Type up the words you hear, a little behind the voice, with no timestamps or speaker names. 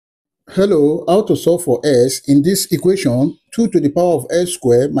Hello, how to solve for s in this equation. 2 to the power of s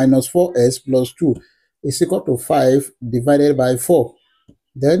squared minus 4s plus 2 is equal to 5 divided by 4.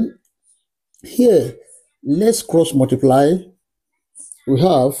 Then here, let's cross multiply. We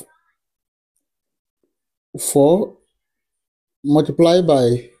have 4 multiplied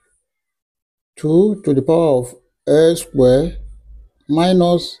by 2 to the power of s squared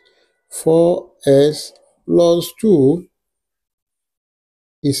minus 4s plus 2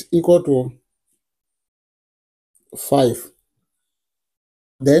 is equal to 5.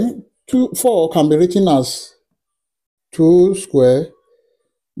 Then 4 can be written as 2 squared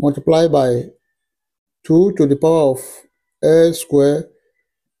multiplied by 2 to the power of s squared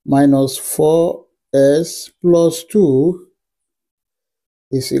minus 4s plus 2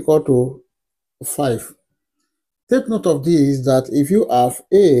 is equal to 5. Take note of this, that if you have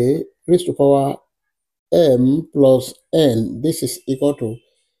a raised to power m plus n, this is equal to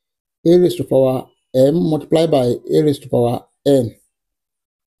a raised to power m multiplied by a raised to power n.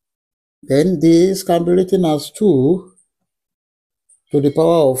 Then this can be written as 2 to the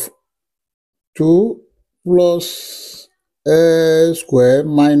power of 2 plus s squared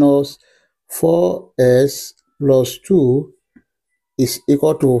minus 4s plus 2 is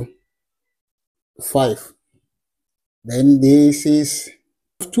equal to 5. Then this is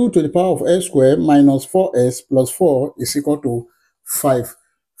 2 to the power of s squared minus 4s plus 4 is equal to 5.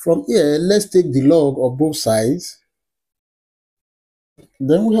 From here, let's take the log of both sides.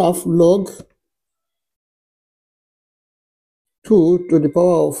 Then we have log 2 to the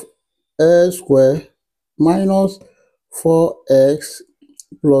power of s squared minus 4x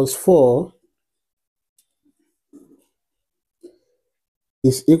plus 4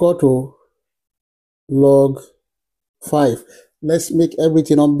 is equal to log 5. Let's make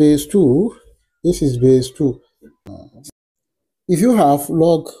everything on base 2. This is base 2. If you have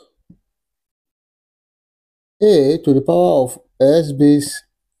log a to the power of s base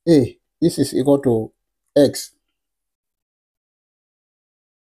a, this is equal to x.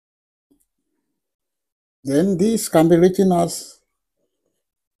 Then this can be written as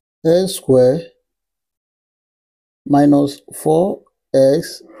s squared minus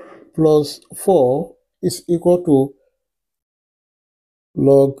 4x plus 4 is equal to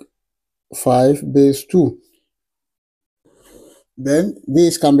log 5 base 2. Then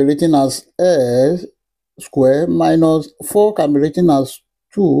this can be written as s squared minus 4 can be written as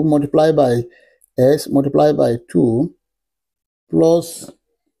 2 multiplied by s multiplied by 2 plus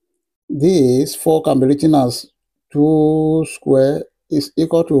this 4 can be written as 2 squared is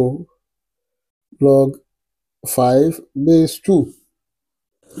equal to log 5 base 2.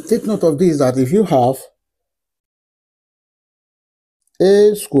 Take note of this, that if you have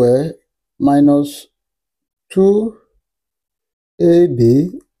a squared minus 2ab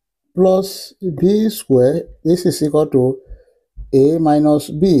plus b squared, this is equal to a minus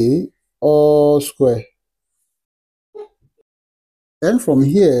b all square. Then from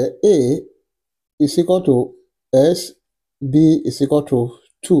here, a is equal to s, b is equal to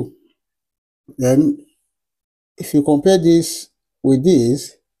 2. Then if you compare this with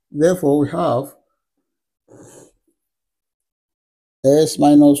this, therefore we have s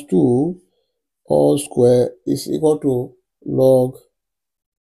minus 2 all square is equal to log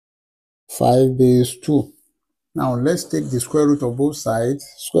 5 base 2. Now let's take the square root of both sides.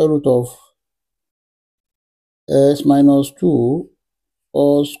 Square root of s minus 2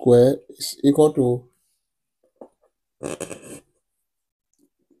 all square is equal to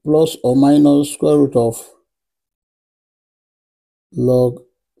plus or minus square root of log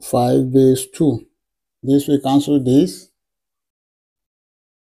 5 base 2. This will cancel this.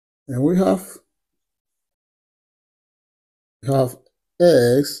 And we have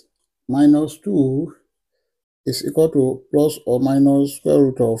x minus 2 is equal to plus or minus square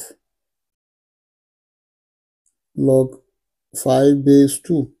root of log 5 base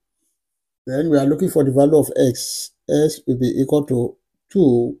 2. Then we are looking for the value of x. S will be equal to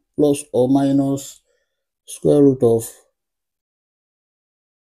 2 plus or minus square root of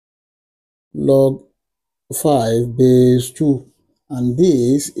log 5 base 2. And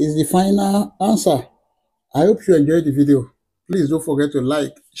this is the final answer. I hope you enjoyed the video. Please don't forget to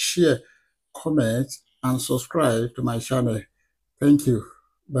like, share, comment, and subscribe to my channel. Thank you.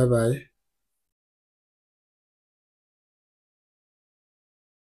 Bye-bye.